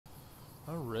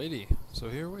Alrighty, so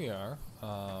here we are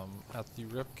at the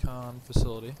Repcon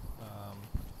facility.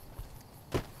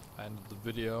 I ended the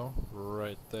video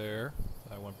right there.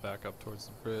 I went back up towards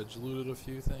the bridge, looted a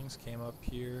few things, came up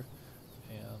here,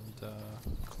 and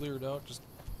cleared out. Just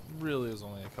really is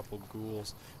only a couple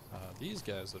ghouls. These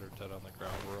guys that are dead on the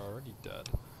ground were already dead.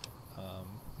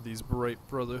 These Bright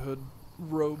Brotherhood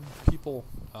rogue people,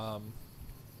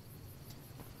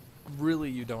 really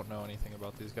you don't know anything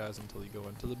about these guys until you go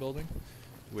into the building,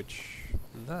 which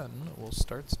then will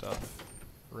start stuff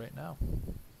right now.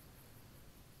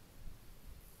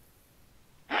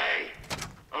 Hey!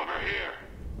 Over here!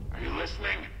 Are you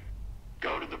listening?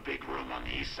 Go to the big room on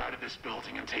the east side of this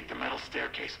building and take the metal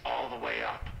staircase all the way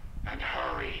up. And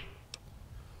hurry!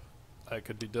 That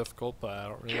could be difficult, but I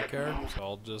don't really care, so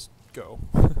I'll just go.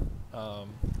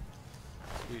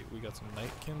 Sweet, we got some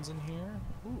Nightkins in here.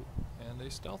 Ooh, and a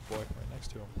Stealth Boy right next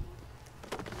to him.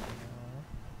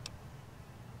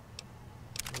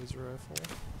 Laser rifle.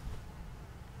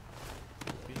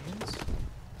 Beans.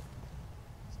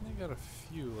 I think I got a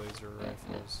few laser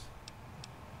rifles.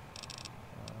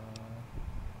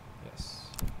 Yes.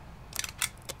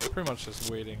 Pretty much just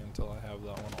waiting until I have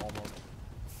that one almost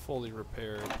fully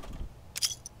repaired.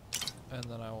 And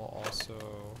then I will also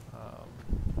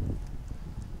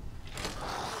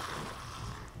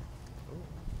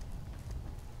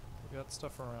we got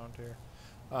stuff around here.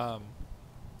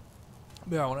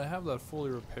 Yeah, when I have that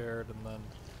fully repaired and then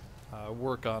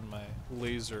work on my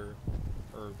laser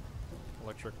or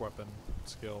electric weapon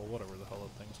skill, whatever the hell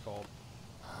that thing's called.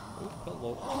 Oh,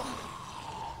 hello.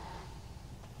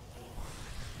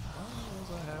 Why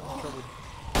was I having trouble?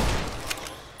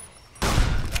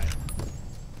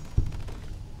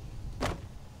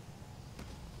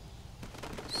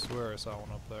 I swear I saw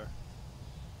one up there.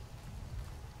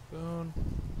 Boone,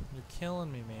 you're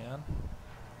killing me, man.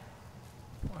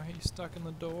 Why are you stuck in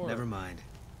the door? Never mind.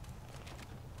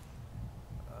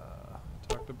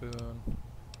 Talk to Boone.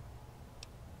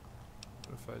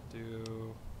 What if I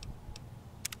do...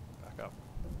 back up.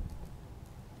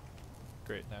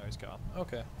 Great, now he's gone.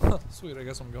 Okay. Sweet, I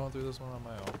guess I'm going through this one on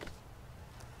my own.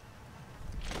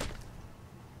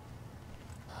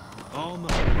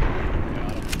 Almost. Got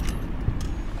him.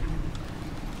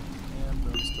 And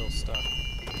Boone's still stuck.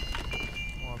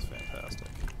 Well, that's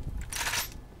fantastic.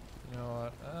 You know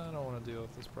what? I don't want to deal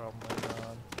with this problem later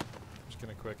on. I'm just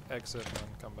going to quick exit and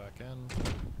then come back in.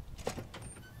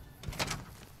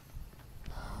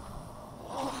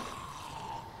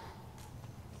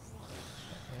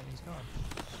 And he's gone.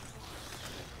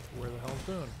 Where the hell's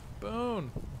Boone?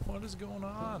 Boone! What is going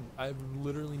on? I've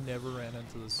literally never ran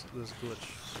into this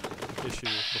glitch issue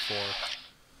before.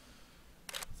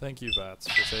 Thank you, Vats,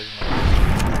 for saving my life.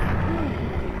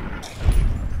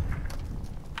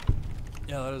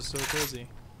 Yeah, that is so crazy.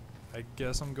 I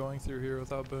guess I'm going through here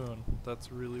without Boone.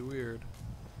 That's really weird.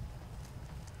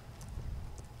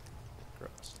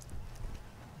 Gross.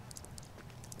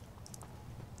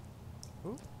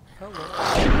 Ooh, hello. I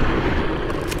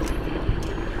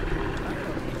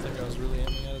think I was really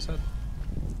aiming at his head.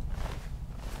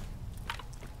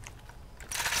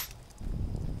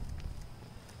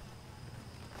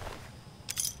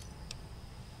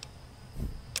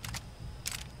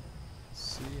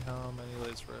 See how many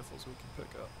laser rifles we can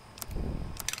pick up.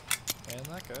 And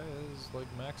that guy is like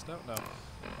maxed out now.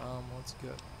 Let's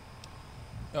get...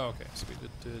 Oh, okay, so we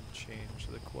did change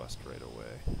the quest right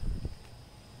away.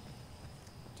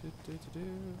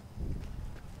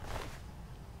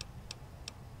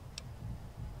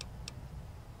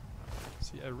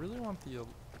 See, I really want the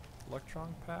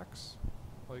electron packs.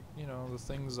 Like, you know, the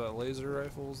things that laser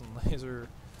rifles and laser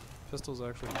pistols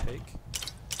actually take.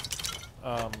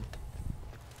 I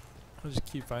just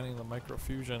keep finding the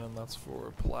microfusion, and that's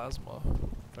for plasma,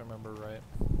 if I remember right.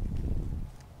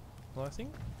 Well, I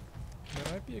think there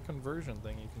might be a conversion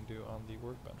thing you can do on the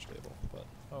workbench table, but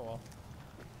oh well.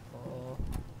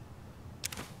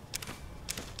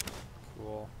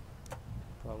 Cool.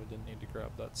 Probably didn't need to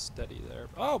grab that steady there.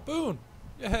 Oh, Boone!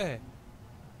 Yay!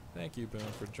 Thank you,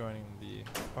 Boone, for joining the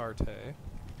party.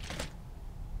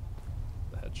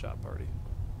 The headshot party.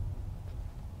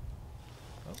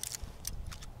 Oh.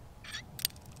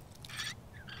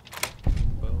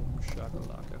 Boom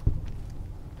shakalaka.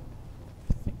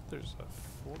 I think there's a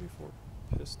 44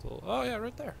 pistol. Oh yeah,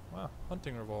 right there. Wow,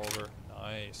 hunting revolver.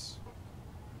 Nice.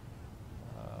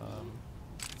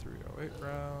 308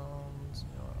 rounds.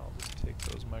 You know what? I'll just take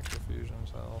those microfusion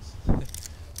cells.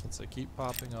 Since they keep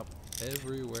popping up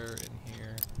everywhere in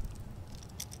here.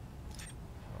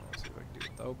 Let's see if I can do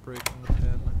it without breaking the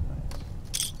pin.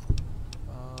 Nice.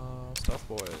 Stealth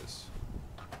boys.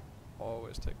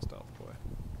 Always take stealth boy.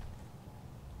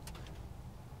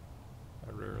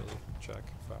 check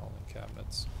filing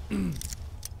cabinets.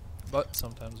 But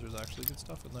sometimes there's actually good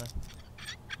stuff in there.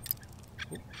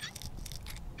 Oop.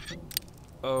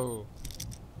 Oh.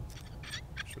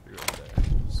 Should be right there.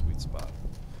 Sweet spot.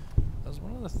 That's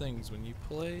one of the things when you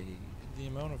play, the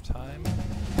amount of time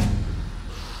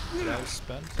that I've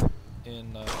spent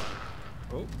in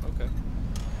oh, okay.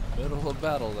 Middle of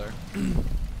battle there.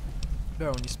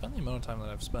 No, when you spend the amount of time that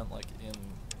I've spent like in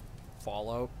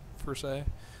Fallout per se,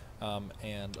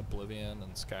 and Oblivion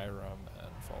and Skyrim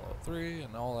and Fallout 3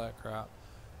 and all that crap,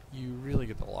 you really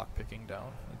get the lockpicking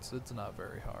down. It's not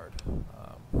very hard.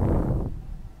 I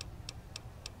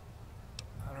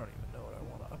don't even know what I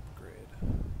want to upgrade.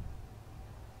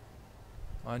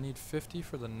 I need 50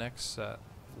 for the next set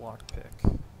of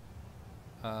lockpick.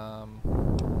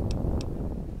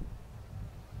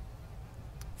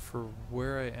 For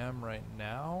where I am right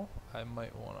now, I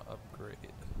might want to upgrade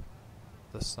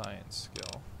the science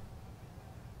skill.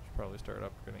 Should probably start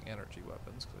upgrading energy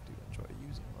weapons because I do enjoy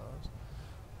using those.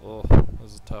 Oh,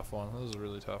 this is a tough one. This is a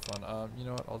really tough one. You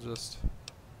know what?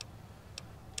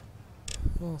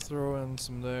 I'll throw in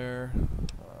some there.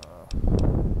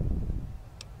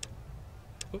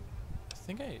 Oop, I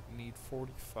think I need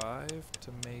 45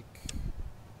 to make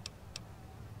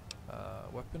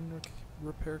weapon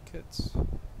repair kits.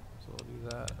 So I'll do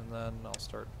that, and then I'll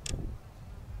start.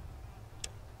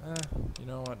 You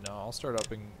know what? No, I'll start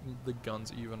upping the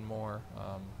guns even more.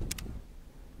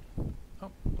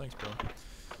 Oh, thanks, bro.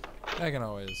 I can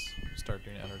always start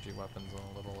doing energy weapons a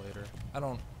little later. I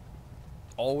don't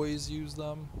always use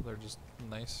them. They're just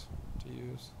nice to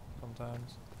use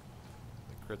sometimes.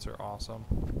 The crits are awesome.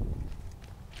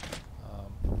 I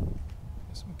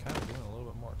guess I'm kind of doing a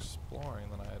little bit more exploring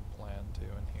than I had planned to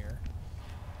in here.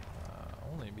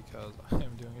 Only because I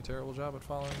am doing a terrible job at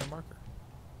following the marker.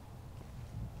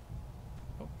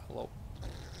 Oh, hello.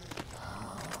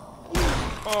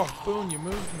 Oh, Boone, you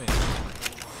moved me.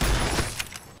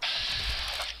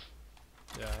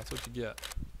 Yeah, that's what you get.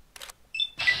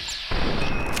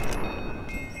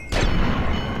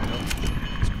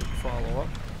 Let's quick follow up.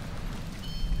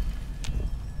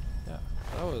 Yeah,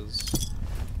 that was...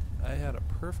 I had a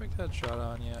perfect headshot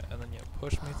on you, and then you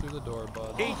pushed me through the door,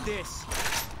 bud. Eat this!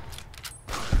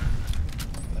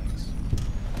 Thanks.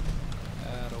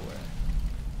 Add away.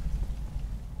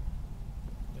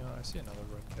 You know, I see another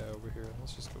red guy over here.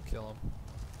 Let's just go kill him.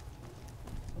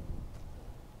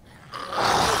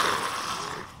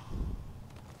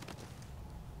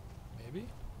 Maybe?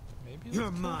 Maybe You're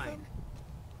let's kill mine. him?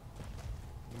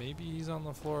 Maybe he's on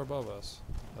the floor above us.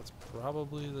 That's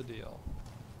probably the deal.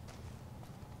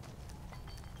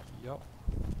 Yup.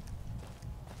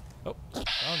 Oh,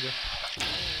 found you.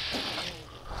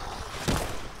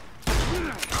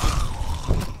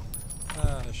 I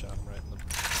shot him right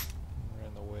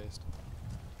in the waist.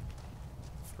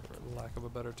 For lack of a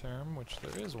better term, which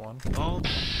there is one. All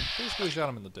Basically shot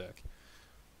him in the dick.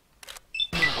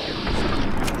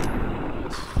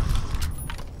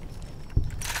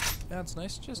 Yeah, it's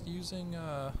nice just using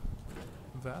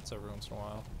VATS every once in a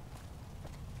while.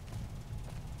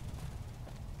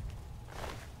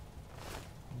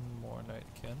 More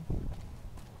Nightkin.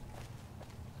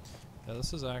 Yeah,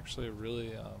 this is actually a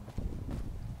really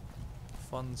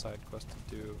fun side quest to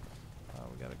do.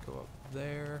 We gotta go up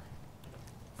there.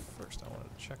 First I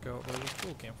wanted to check out where this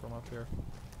pool came from up here.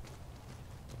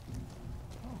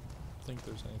 I don't think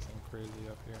there's anything crazy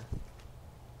up here.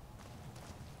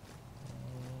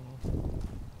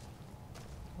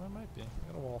 Well, it might be. I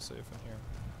got a wall safe in here.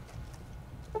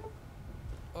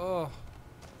 Oh!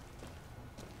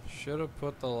 Should have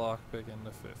put the lockpick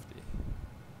into 50.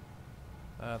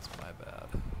 That's my bad.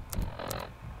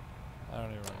 I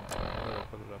don't even remember what I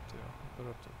put it up to.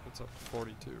 It's up to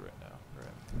 42 right now.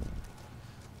 Right.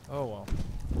 Oh well.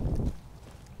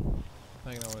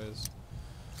 I can always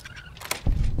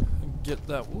get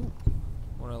that whoop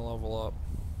when I level up.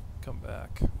 Come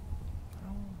back.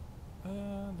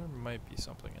 There might be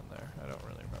something in there. I don't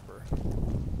really remember.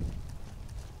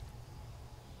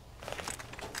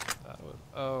 That would.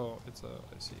 Oh, it's a.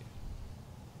 I see.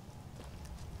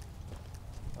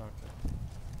 Okay.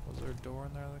 Was there a door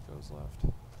in there that goes left?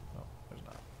 No, there's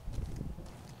not.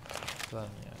 Then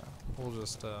yeah, we'll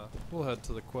just we'll head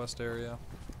to the quest area.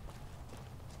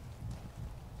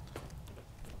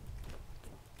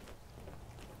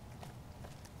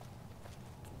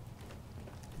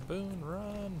 Boone,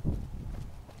 run!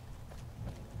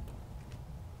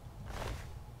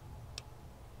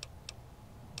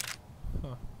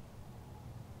 Huh.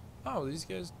 Oh, these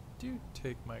guys do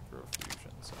take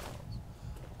microfusion cells.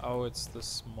 Oh, it's the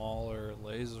smaller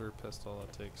laser pistol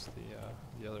that takes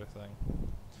the other thing.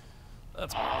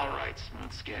 That's all right,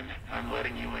 Smoothskin. I'm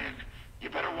letting you in. You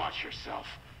better watch yourself.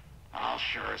 I'll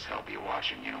sure as hell be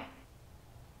watching you.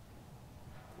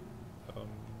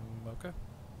 Okay.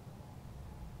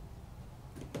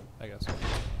 I guess.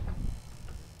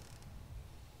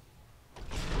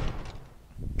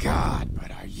 God,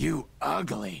 but are you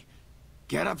ugly.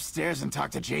 Get upstairs and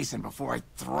talk to Jason before I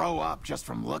throw up just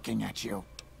from looking at you.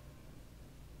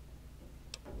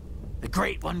 The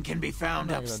Great One can be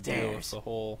found upstairs.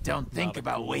 Don't think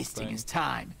about wasting his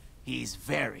time. He's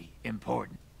very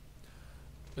important.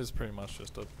 It's pretty much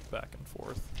just a back and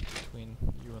forth between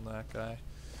you and that guy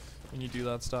when you do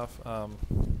that stuff.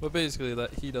 But basically,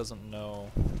 that he doesn't know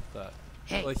that.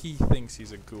 Hey. Like, he thinks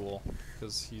he's a ghoul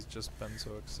because he's just been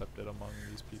so accepted among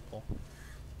these people.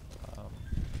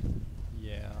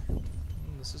 Yeah.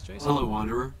 This is Jason. Hello,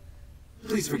 Wanderer.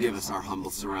 Please forgive us our humble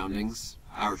surroundings.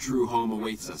 Our true home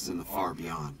awaits us in the far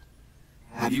beyond.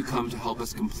 Have you come to help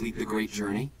us complete the great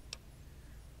journey?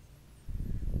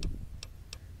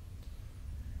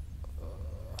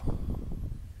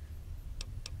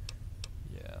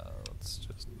 Yeah, let's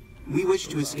just... We wish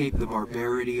to escape the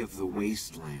barbarity of the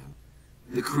wasteland.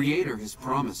 The Creator has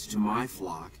promised to my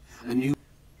flock a new...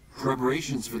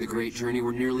 Preparations for the great journey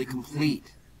were nearly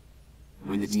complete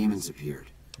when the demons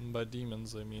appeared. And by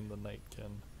demons, I mean the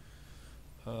Nightkin.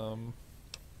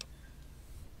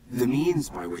 The means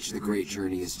by which the great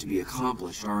journey is to be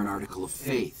accomplished are an article of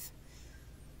faith,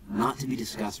 not to be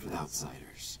discussed with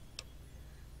outsiders.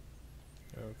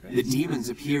 Okay. The demons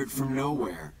appeared from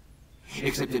nowhere,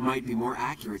 except it might be more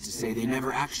accurate to say they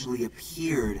never actually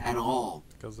appeared at all.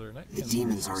 Because they're Nightkin. The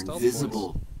demons are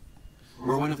invisible.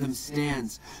 Where one of them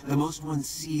stands, the most one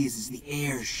sees is the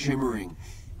air shimmering,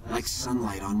 like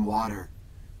sunlight on water.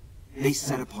 They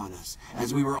set upon us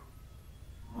as we were...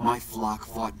 My flock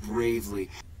fought bravely.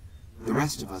 The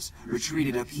rest of us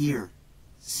retreated up here.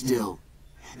 Still,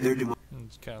 their demise...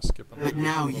 Kind of skipping. But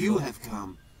now you have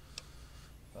come.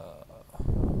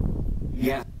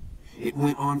 Yeah, it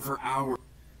went on for hours.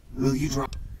 Will you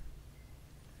drop...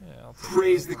 Yeah, I'll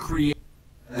Praise the Creator.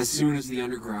 As soon as the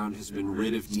underground has been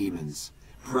rid of demons,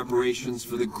 preparations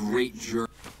for the great journey...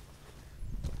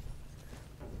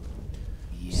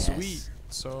 Yes. Sweet.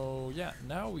 So yeah,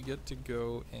 now we get to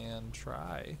go and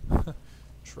try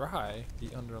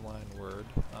the underlined word,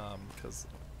 because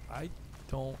I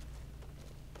don't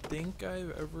think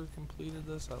I've ever completed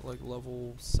this at like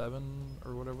level 7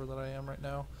 or whatever that I am right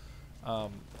now.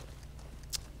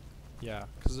 Yeah,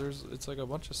 because it's like a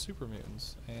bunch of super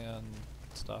mutants and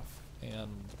stuff,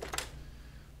 and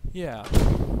yeah,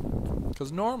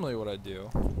 because normally what I do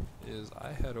is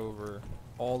I head over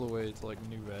all the way to like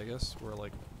New Vegas, where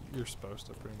like you're supposed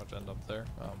to pretty much end up there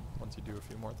once you do a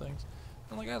few more things,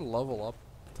 and like I level up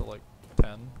to like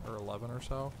 10 or 11 or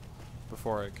so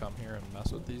before I come here and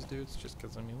mess with these dudes, just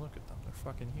because I mean look at them, they're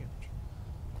fucking huge,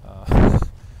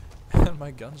 and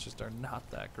my guns just are not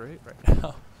that great right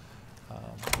now.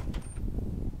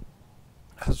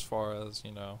 As far as,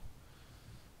 you know,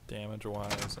 damage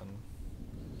wise, and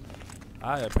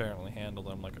I apparently handle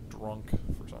them like a drunk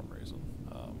for some reason.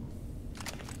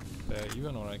 Yeah,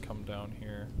 even when I come down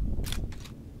here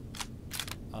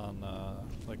on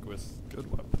like with good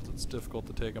weapons, it's difficult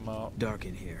to take them out. Dark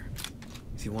in here.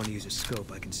 If you want to use a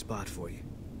scope, I can spot for you.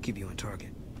 Keep you on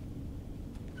target.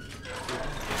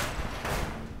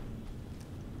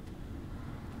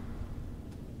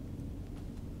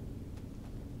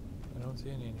 I don't see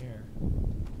any in here.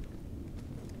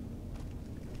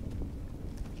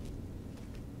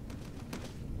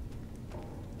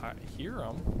 I hear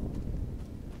them.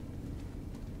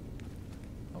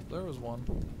 Oh, there was one.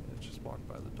 It just walked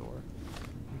by the door.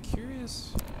 I'm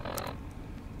curious.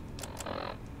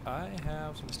 I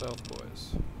have some stealth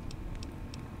boys.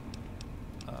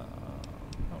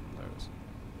 Oh, there's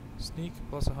sneak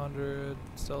plus 100,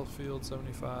 stealth field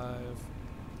 75.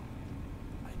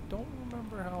 I don't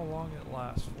remember how long it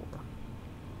lasts for.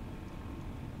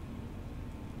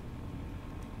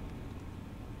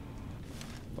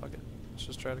 Fuck it. Let's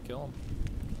just try to kill him.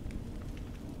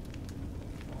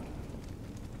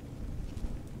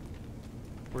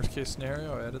 Worst case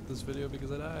scenario, I edit this video because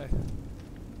I die.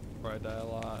 Or I die a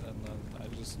lot, and then I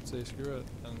just say screw it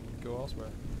and go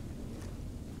elsewhere.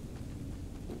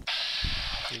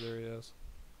 See, there he is.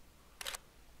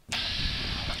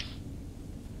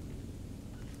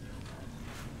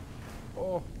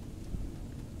 Oh!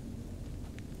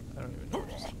 I don't even know.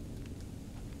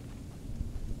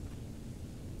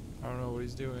 I don't know what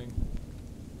he's doing.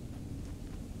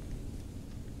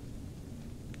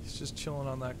 He's just chilling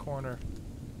on that corner.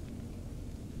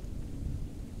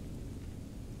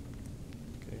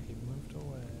 Okay, he moved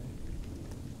away.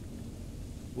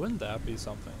 Wouldn't that be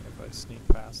something if I sneak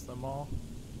past them all?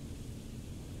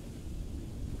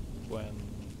 When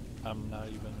I'm not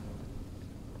even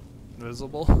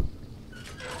visible?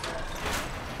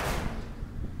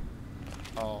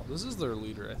 Oh, this is their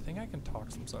leader. I think I can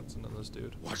talk some sense into this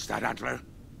dude. What's that, Antler?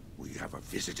 We have a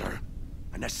visitor.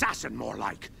 An assassin, more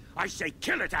like. I say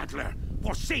kill it, Antler,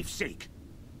 for safe's sake.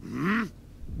 Hmm?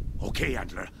 Okay,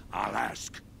 Antler, I'll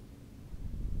ask.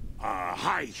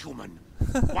 Hi, human.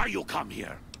 Why you come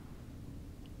here?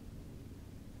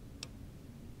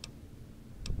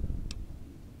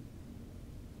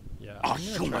 Yeah, A I'm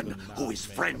gonna try human to not who is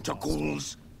make friend him to hostile.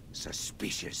 ghouls?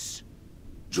 Suspicious.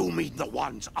 You mean the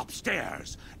ones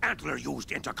upstairs? Antler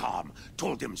used intercom,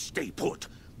 told them stay put,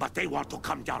 but they want to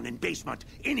come down in basement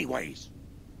anyways.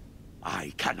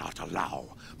 I cannot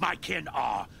allow. My kin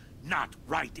are not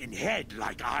right in head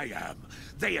like I am.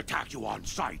 They attack you on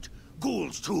sight.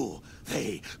 Ghouls too.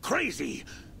 They crazy.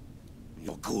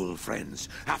 Your ghoul friends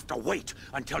have to wait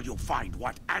until you find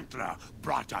what Antler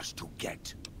brought us to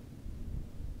get.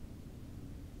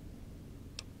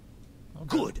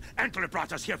 Okay. Good. Antler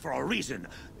brought us here for a reason.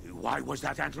 Why was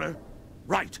that, Antler?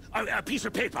 Right. A piece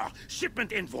of paper.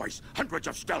 Shipment invoice. Hundreds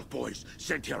of stealth boys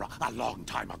sent here a long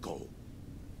time ago.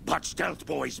 But stealth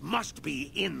boys must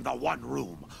be in the one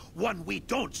room. One we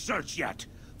don't search yet.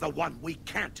 The one we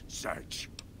can't search.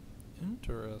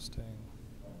 Interesting.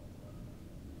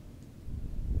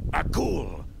 A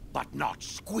ghoul, but not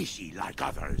squishy like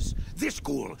others. This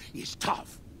ghoul is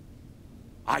tough.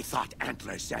 I thought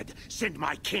Antler said, send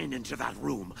my kin into that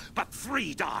room, but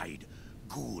 3 died.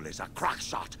 Ghoul is a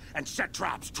crackshot and set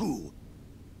traps too.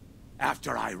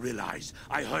 After I realized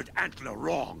I heard Antler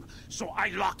wrong, so I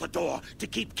locked the door to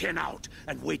keep kin out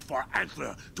and wait for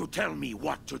Antler to tell me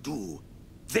what to do.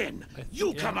 Then, I think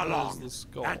you come Antler is along. the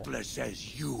skull. Antler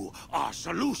says you are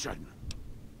solution.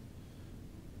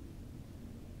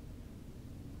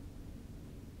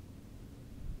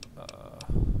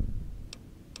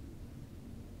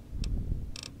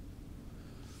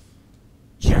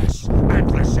 Yes,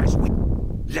 Antler says we...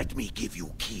 Let me give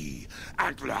you key.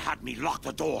 Antler had me lock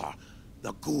the door.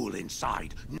 The ghoul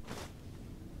inside...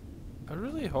 I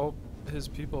really hope his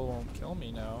people won't kill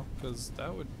me now, because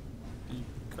that would be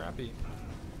crappy.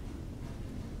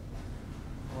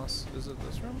 Unless, is it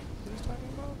this room that he's talking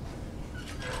about?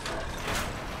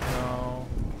 No,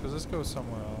 because this goes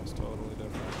somewhere else totally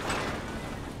different.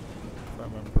 If I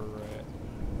remember right.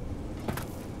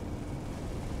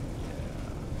 Yeah.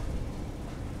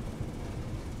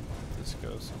 This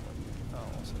goes somewhere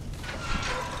else.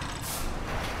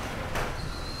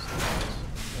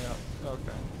 Yeah,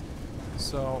 okay.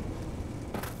 So,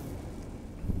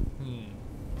 I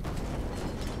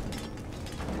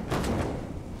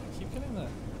keep getting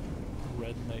that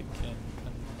red nightkin,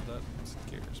 and that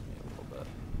scares me a little bit.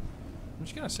 I'm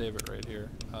just gonna save it right here.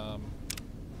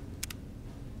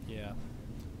 Yeah.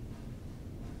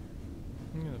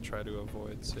 I'm gonna try to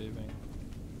avoid saving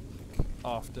like,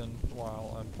 often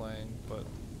while I'm playing, but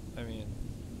I mean,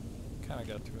 kind of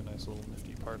got to a nice little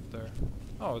nifty part there.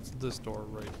 Oh, it's this door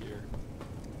right here.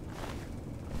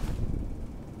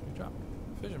 Good job.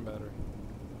 Fission battery.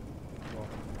 Well.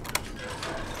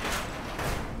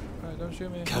 Alright, don't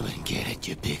shoot me. Come and get it,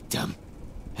 you big dumb.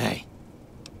 Hey.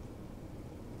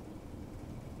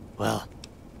 Well,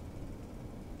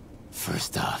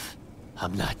 first off,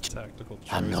 I'm Tactical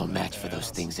choice, no my match for those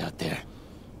ass. things out there.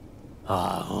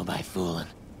 Oh, who am I fooling?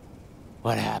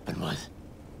 What happened was,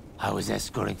 I was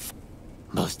escorting...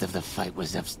 Most of the fight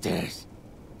was upstairs,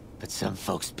 but some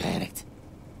folks panicked.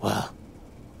 Well,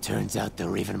 turns out there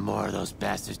were even more of those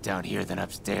bastards down here than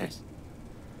upstairs.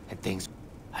 And things...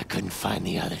 I couldn't find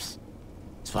the others,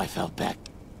 so I fell back.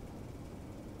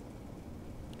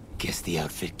 Guess the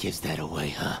outfit gives that away,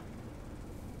 huh?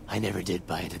 I never did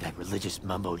buy into that religious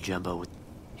mumbo-jumbo with...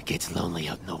 It gets lonely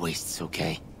out in the wastes,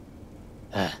 okay?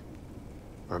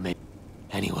 Or maybe...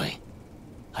 Anyway,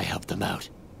 I helped them out.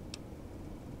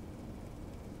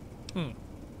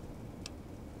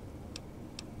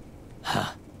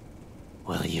 Huh.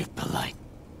 Well, you're polite.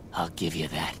 I'll give you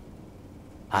that.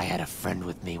 I had a friend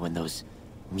with me when those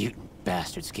mutant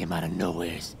bastards came out of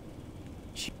nowheres.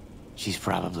 She's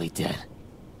probably dead.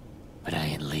 But I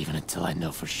ain't leaving until I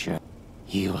know for sure.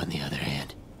 You, on the other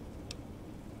hand...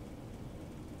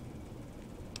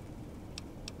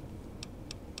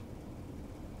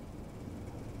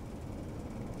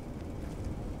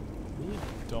 Really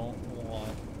don't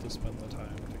want to spend the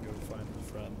time to go find a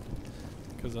friend,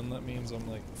 because then that means I'm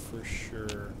like for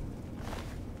sure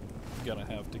gonna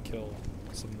have to kill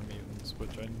some of the mutants,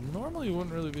 which I normally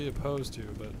wouldn't really be opposed to,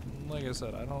 but like I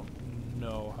said, I don't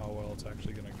know how well it's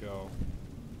actually gonna go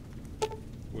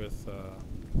with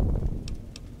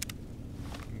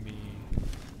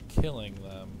killing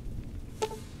them.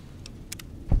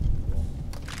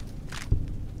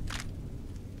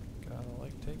 Gotta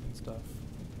like taking stuff.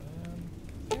 And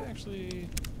they actually...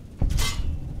 I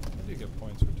do get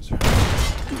points for disarming.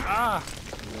 Ah!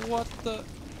 What the...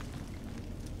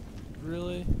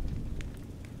 Really?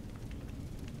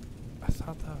 I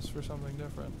thought that was for something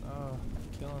different. Oh,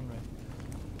 killing me.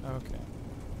 Okay.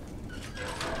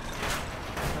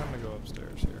 Time to go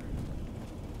upstairs here.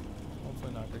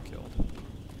 Hopefully not get killed.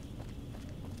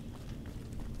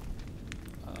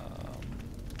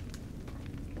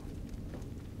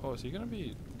 Oh, is he gonna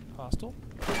be hostile?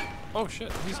 Oh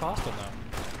shit, he's hostile now.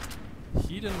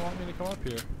 He didn't want me to come up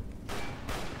here.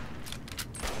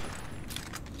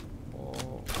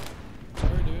 Oh.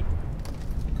 Sorry, dude.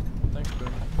 Thanks,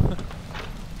 Boom.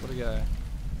 What a guy.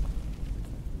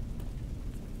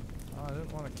 Oh, I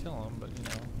didn't want to kill him, but you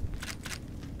know.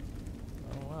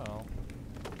 Oh well.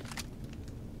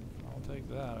 I'll take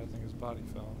that. I think his body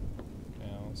fell.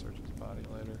 Yeah, I'll search his body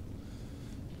later.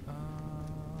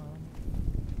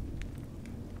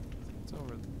 It's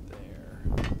over there.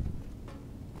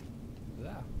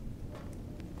 Yeah.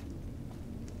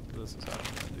 This is how I'm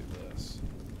gonna do this.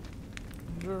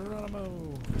 Geronimo!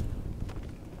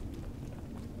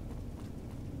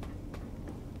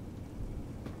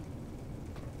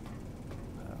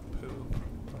 Poo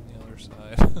on the other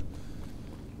side.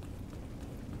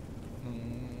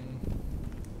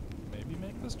 Maybe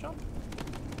make this jump?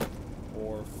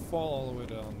 Or fall all the way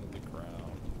down to the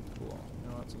ground. Cool. You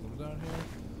know what, since I'm down here,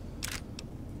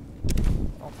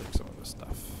 I'll take some of this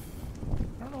stuff.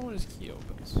 I don't know what his key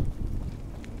opens.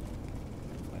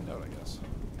 Find out, I guess.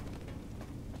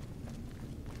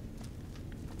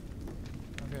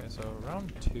 Okay, so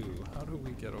round 2. How do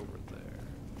we get over there?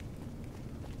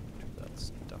 Do that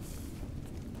stuff.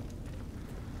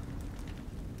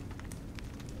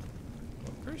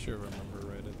 I'm pretty sure I remember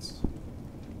right, it's...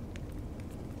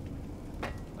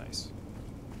 Nice.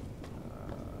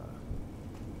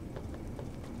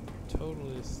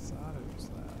 Totally thought it was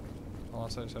that.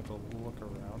 Unless I just have to look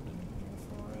around in here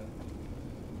for it.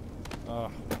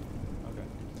 Oh, okay.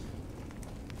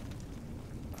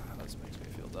 This makes me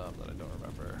feel dumb that I don't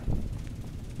remember.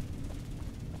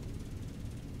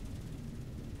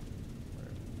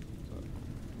 Where is it?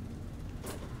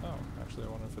 Oh, actually I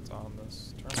wonder if it's on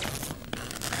this terminal.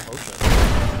 Oh shit.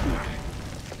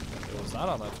 It was not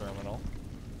on that terminal.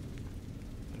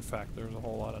 In fact, there was a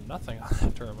whole lot of nothing on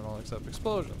that terminal except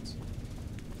explosions.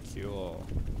 Cool.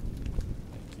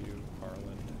 Thank you,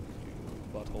 Harlan. You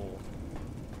butthole.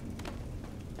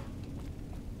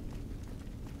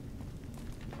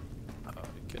 Oh,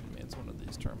 you're kidding me. It's one of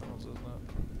these terminals, isn't it?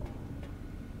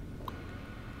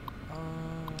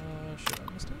 Should I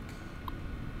mistake?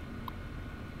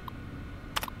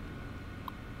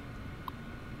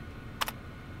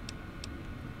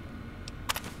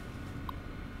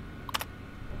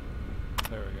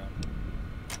 There we go.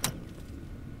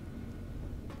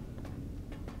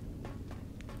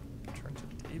 Turn to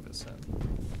Davison.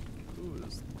 Who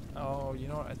is... Oh, you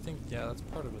know what? I think, yeah, that's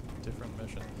part of a different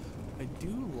mission. I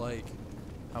do like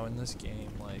how in this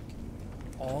game, like,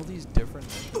 all these different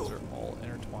missions are all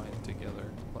intertwined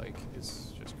together. Like,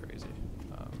 it's just crazy.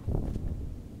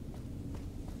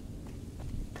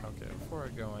 Okay, before I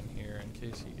go in here, in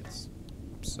case he gets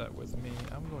upset with me,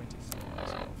 I'm going to heal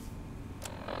myself.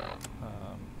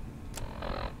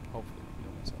 Hopefully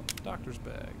heal myself. Doctor's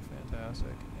bag,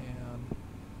 fantastic, and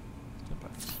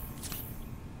stimpaks.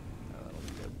 Yeah, that'll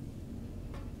be good.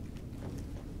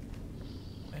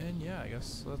 And yeah, I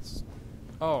guess let's...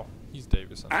 Oh, he's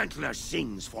Davison. Antler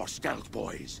sings for stealth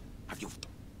boys. Have you...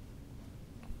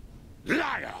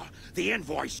 Liar! The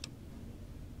invoice...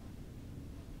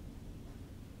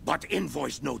 But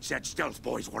invoice note said stealth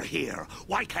boys were here.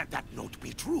 Why can't that note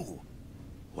be true?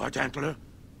 What, Antler?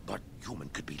 But human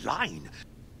could be lying.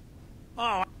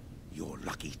 Oh, your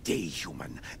lucky day,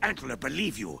 human. Antler,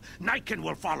 believe you. Nightkin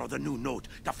will follow the new note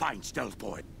to find stealth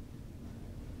boy.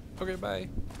 Okay, bye.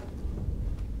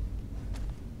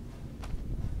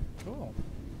 Cool.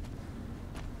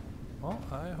 Well,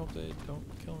 I hope they don't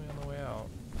kill me on the way out.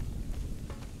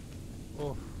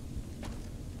 Oh.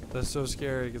 That's so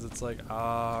scary because it's like,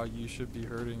 ah, you should be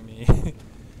hurting me.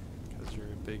 Because you're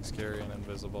big, scary, and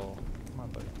invisible. Come on,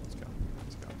 buddy. Let's go.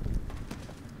 Let's go.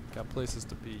 Got places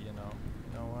to be, you know.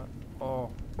 You know what?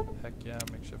 Oh, heck yeah,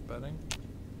 makeshift bedding.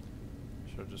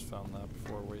 Should have just found that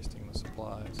before wasting the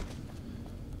supplies.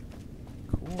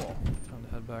 Cool. Time to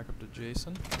head back up to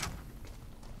Jason.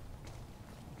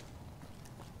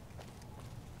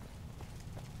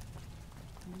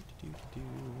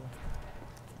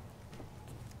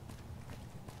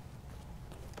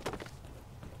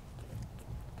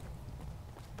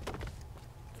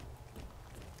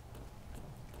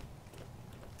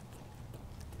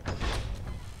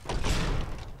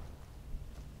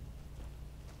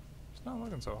 It's not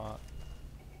looking so hot.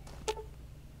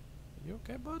 You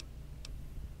okay, bud?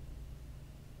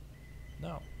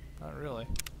 No, not really.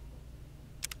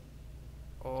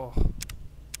 Oh,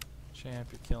 champ,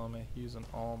 you're killing me. Using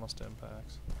all my stim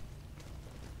packs.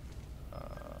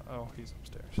 Oh, he's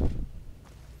upstairs.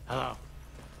 Hello.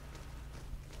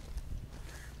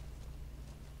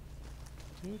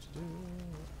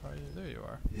 There you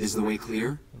are. Is the way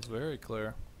clear? It's very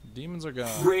clear. Demons are gone.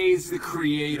 Praise the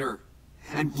Creator,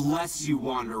 and bless you,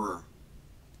 Wanderer.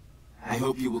 I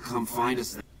hope you will come find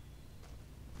us.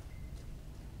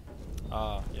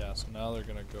 Ah, yeah, so now they're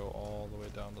gonna go all the way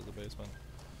down to the basement.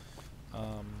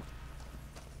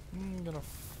 I'm gonna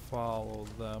follow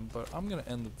them, but I'm gonna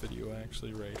end the video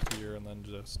actually right here and then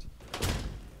just...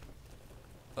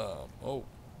 oh,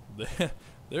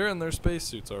 they're in their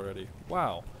spacesuits already.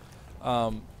 Wow.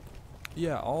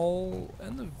 Yeah, I'll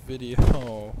end the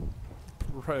video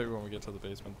right when we get to the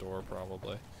basement door,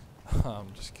 probably.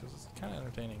 Just because it's kind of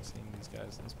entertaining seeing these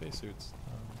guys in spacesuits.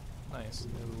 Nice.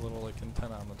 There's a little like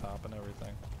antenna on the top and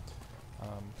everything.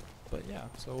 But yeah,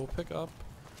 so we'll pick up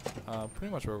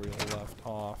pretty much where we left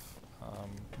off.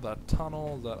 That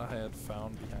tunnel that I had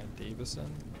found behind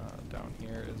Davison down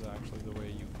here is actually the way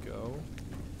you go.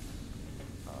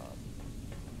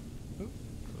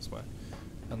 This way.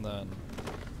 And then,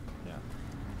 yeah,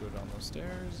 go down those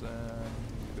stairs and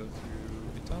go through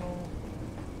the tunnel.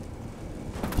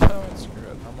 Oh, screw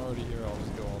it. I'm already here. I'll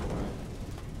just go all the way.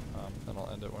 Then I'll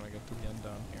end it when I get to the end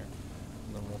down here.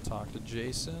 And then we'll talk to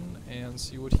Jason and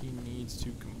see what he needs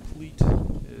to complete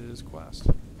his quest.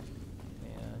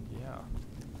 And yeah,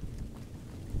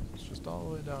 it's just all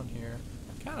the way down here.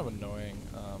 Kind of annoying.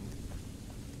 I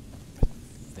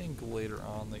think later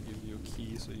on they give you a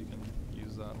key so you can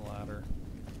use that ladder.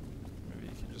 Maybe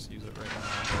you can just use it right now.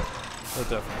 That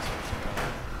definitely saves some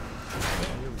time.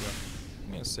 Yeah, here we go.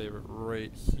 I'm going to save it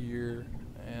right here,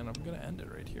 and I'm going to end it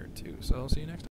right here too. So I'll see you next time.